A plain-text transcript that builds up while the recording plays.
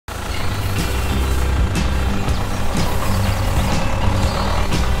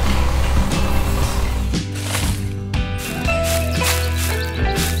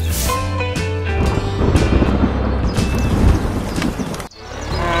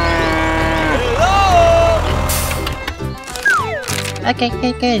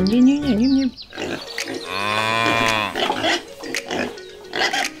Okay. New.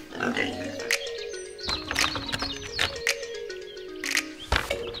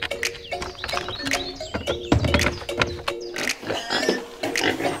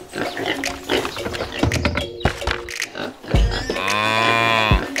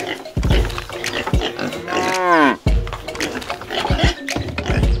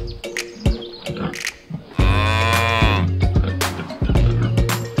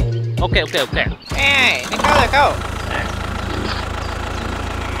 Okay. Hey, let go.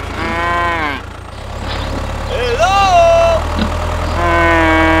 Hello.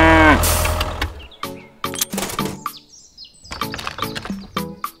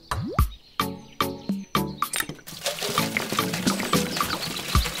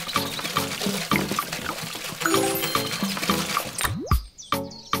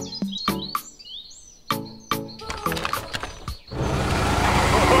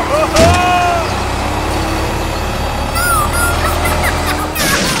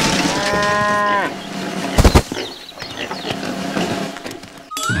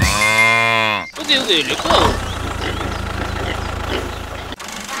 Okay, let's go.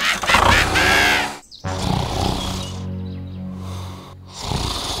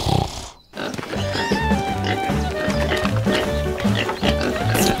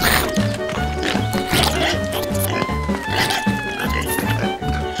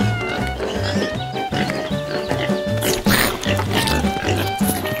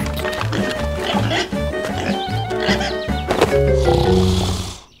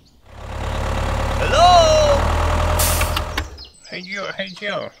 Hey you.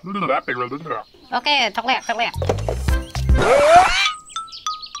 Okay, talk lẹ.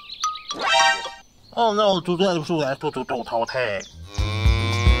 Oh no, 猪头太。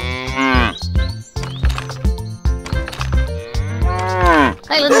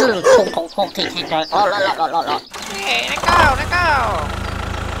Hey, không, thì rồi. Lo. Hey, let go.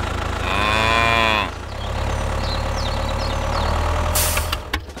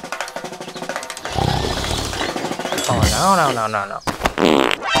 Oh no.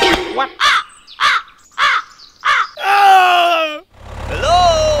 What?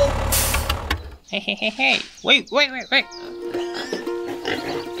 Hello? Hey. Wait. Okay.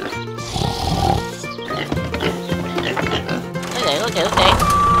 Okay.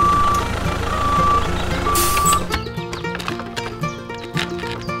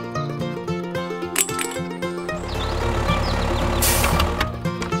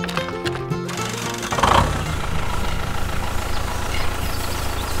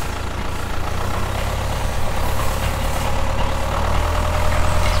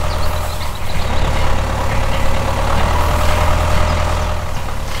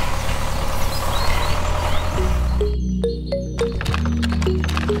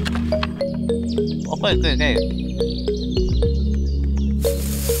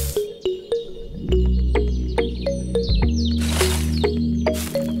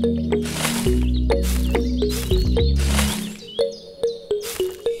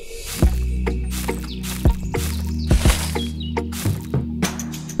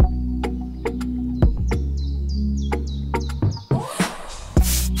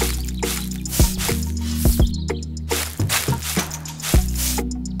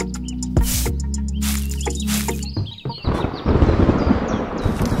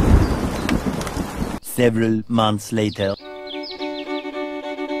 Several months later.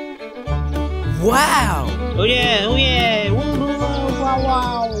 Wow! Oh yeah!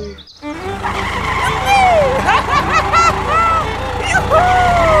 Wow!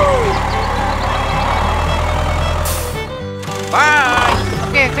 Bye!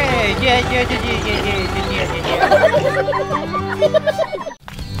 Okay, yeah.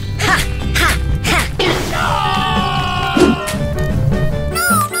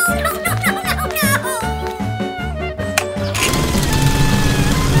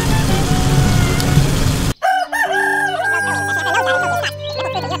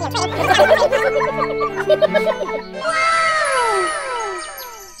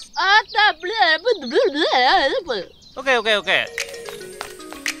 Okay.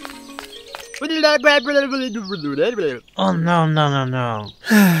 Oh no.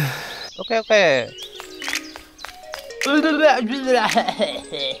 Okay. Okay.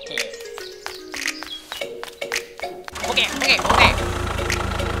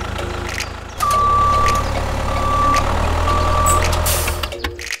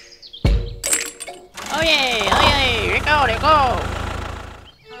 Oh yeah! Let go!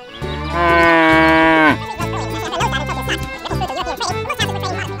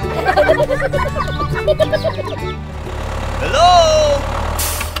 Hello.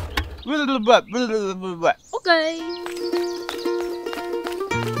 Okay.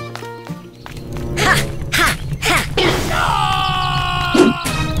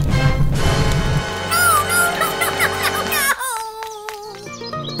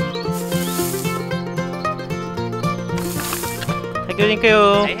 Thank you.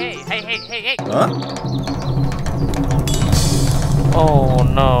 Hey. Huh? Oh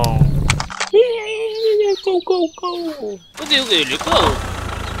no. Go. Okay, let's go.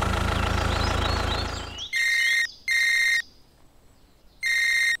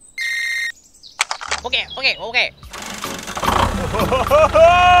 Okay.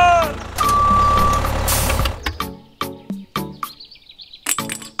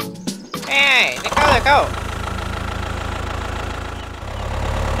 Hey, let's go.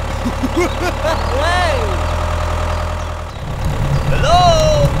 Hello.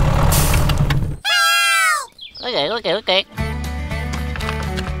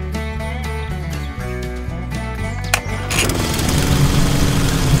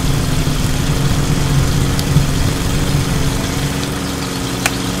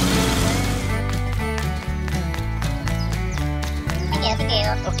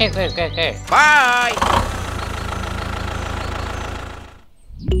 Okay. Okay. Bye.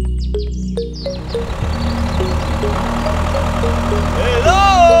 Hello.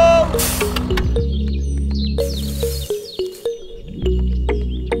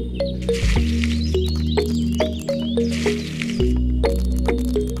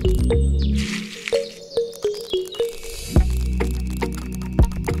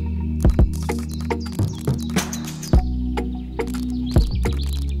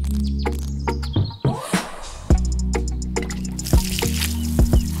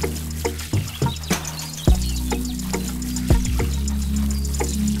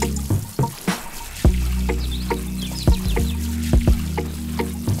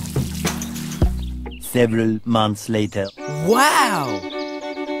 Several months later. Wow.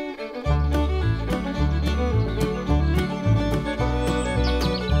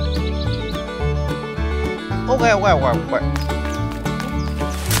 Okay. Okay. Okay.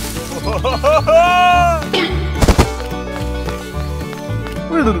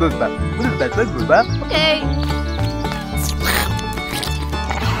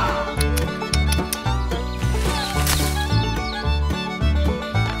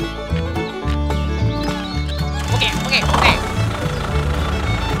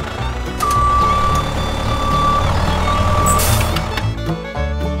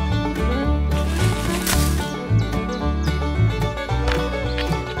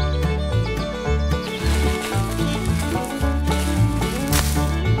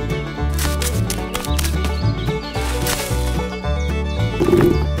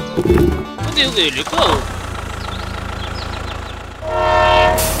 Okay, let's go.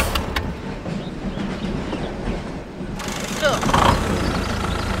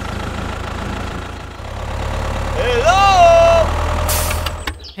 Hello.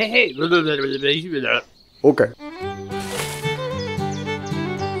 Hey. Okay.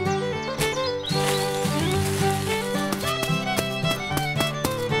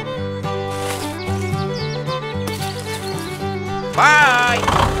 Bye.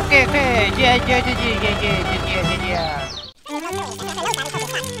 Okay. Yeah.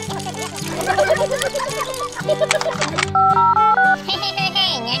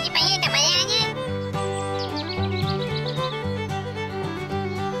 Ngaji payah tak payahnya.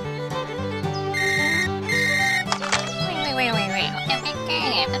 Wait.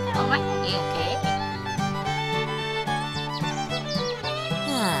 Okay. Betul right?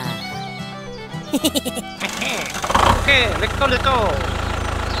 Okay. Okay, let's go.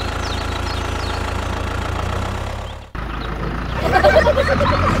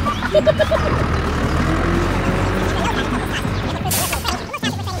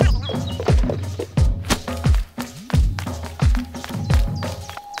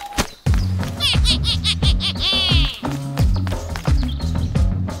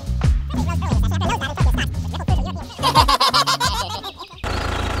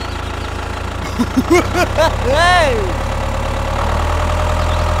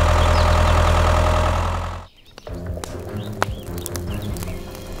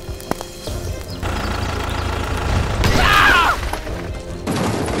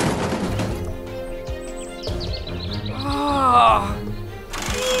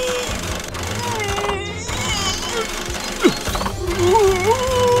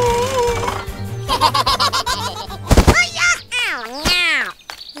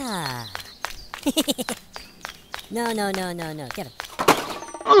 No. Get it.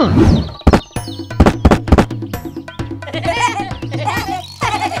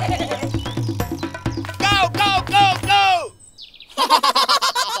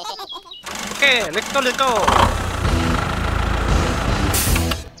 Okay, let's go, let's go.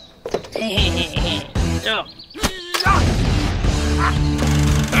 Go.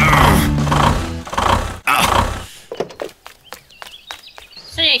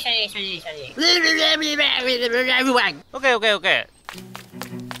 Sorry. Okay, okay, okay.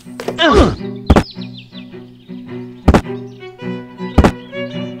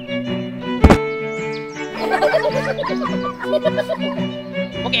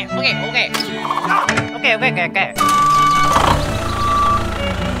 Okay. Okay.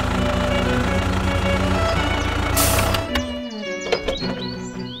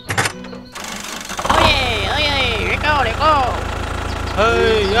 Oh yeah, let's go.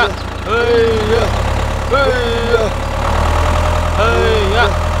 Hey ya, hey ya, hey ya, hey ya,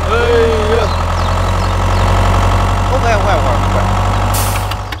 hey ya. Okay.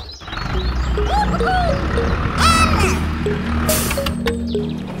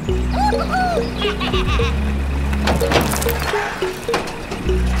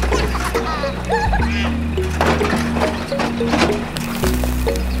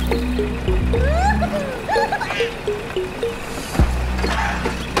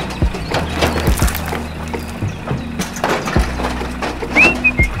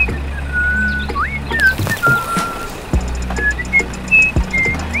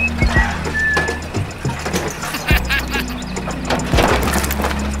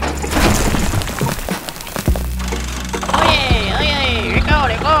 Oh yeah,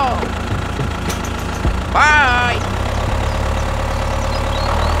 let's go. Bye.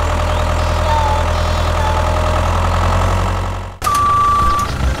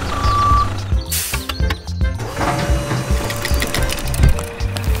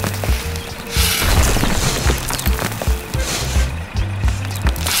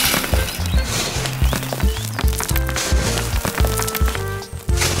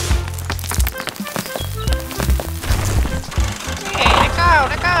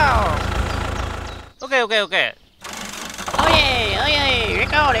 Okay. Oh yeah,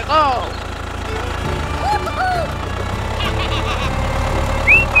 let's go.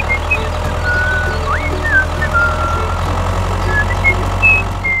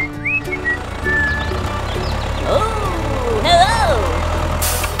 Oh, hello.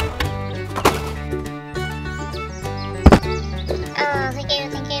 Oh, thank you,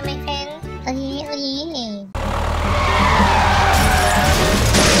 my friend. Okay.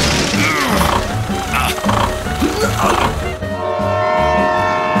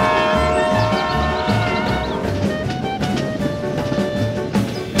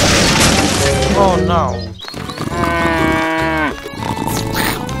 Oh no.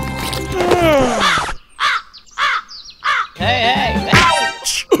 Hey.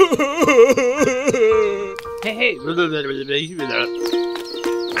 Hey.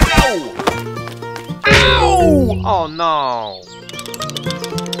 Ow! Oh no.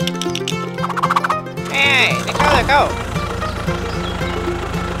 Hey, let's go.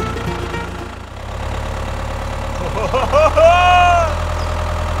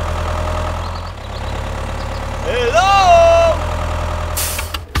 Hello!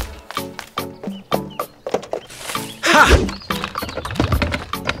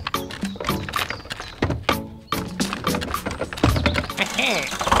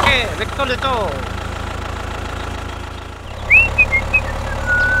 Okay, let's go.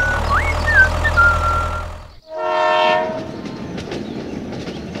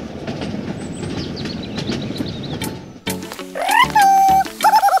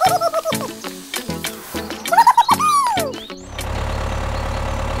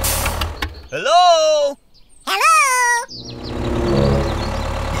 Hello!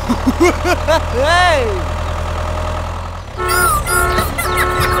 Hey!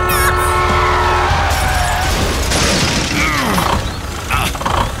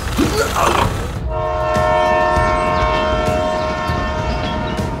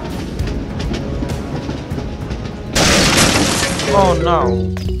 Oh no.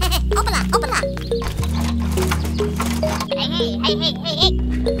 Hey.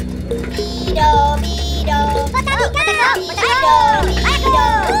 Bido.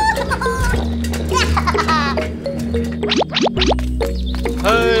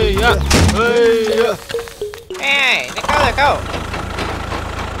 Hey ya. Hey, let's go.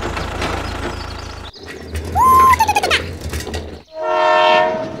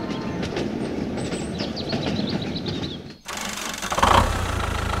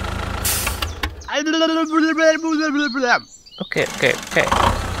 Okay.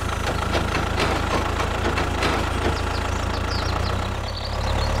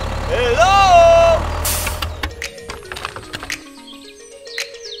 Hello!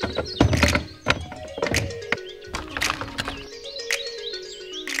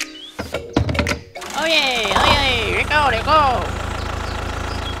 Oh yeah, oh yeah, let go, let go.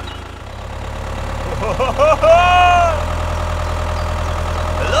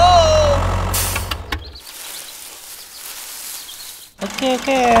 Hello. Okay,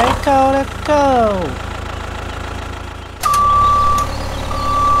 let's go, let's go.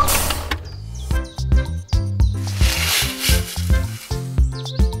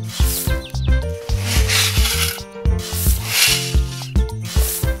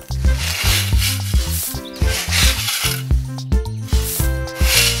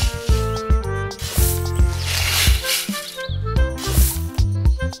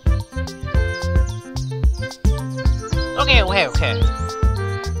 Okay.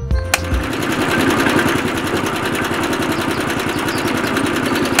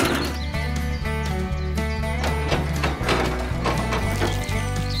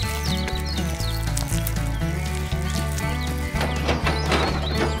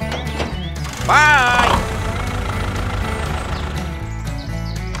 Bye.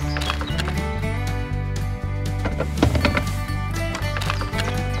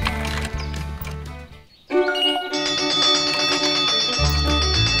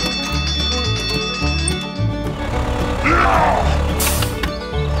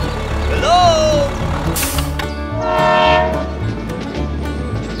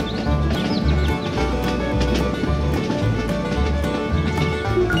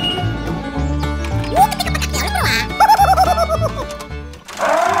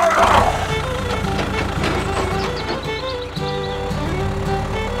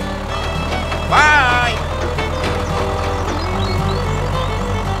 Bye.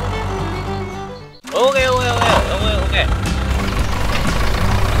 Okay.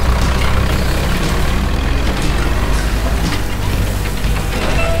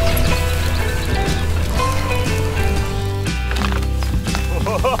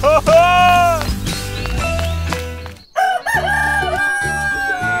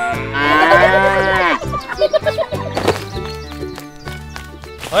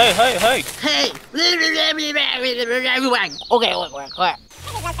 Hey. Hey.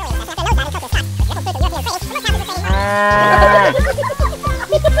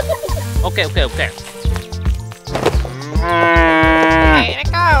 Okay. Okay. Hey, let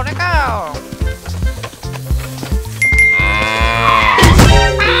go.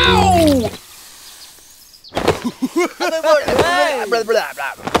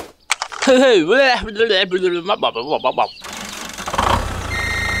 Hey.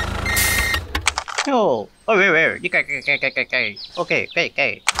 Oh, where? Okay.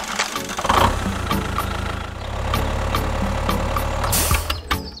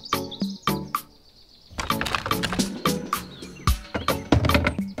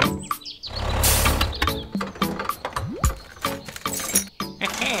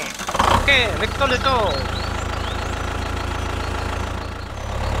 Okay, let's go.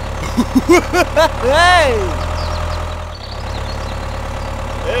 Hey!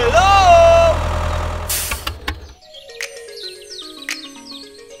 Hello!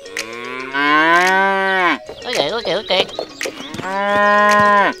 Okay. Okay, let's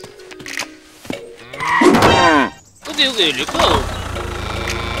go.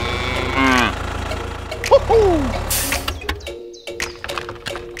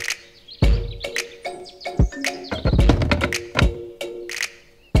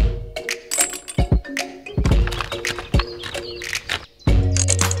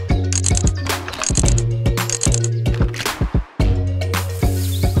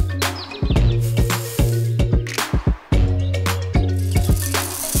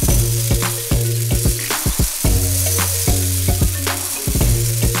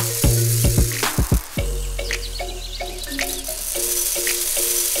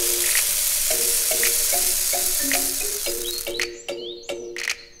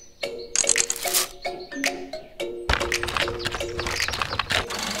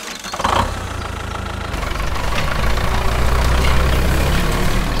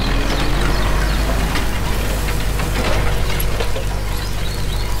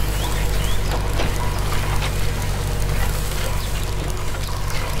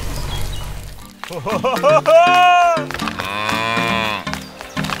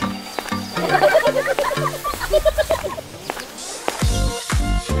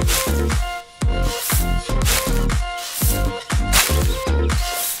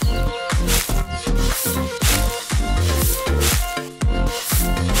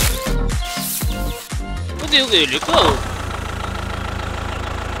 Okay, let's go.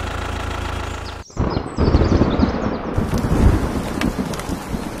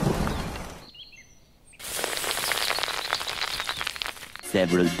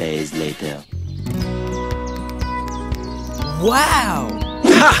 Several days later. Wow!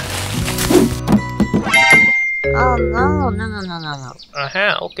 Oh no.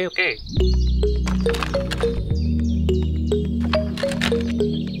 Aha, okay. Okay.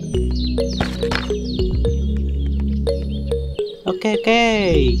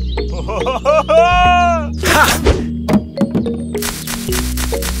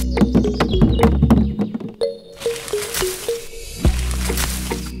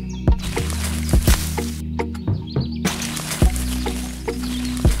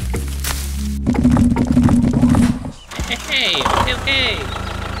 Hey, okay.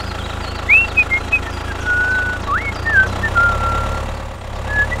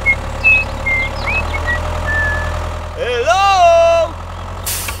 Hello!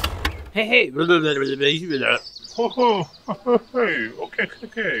 Hey. Oh, hey, okay.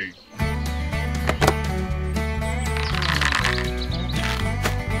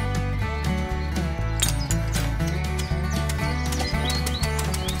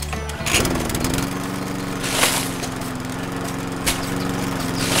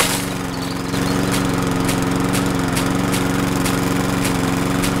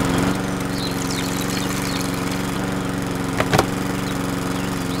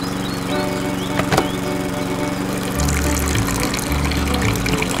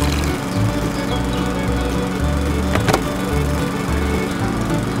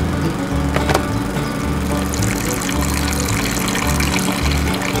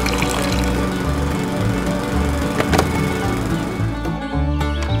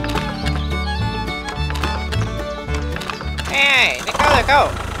 Hey, let go.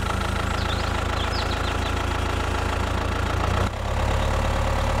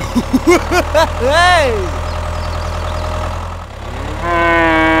 Hey!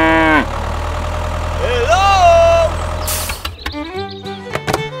 Hello!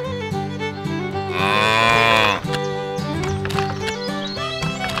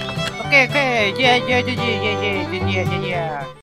 Okay. Yeah.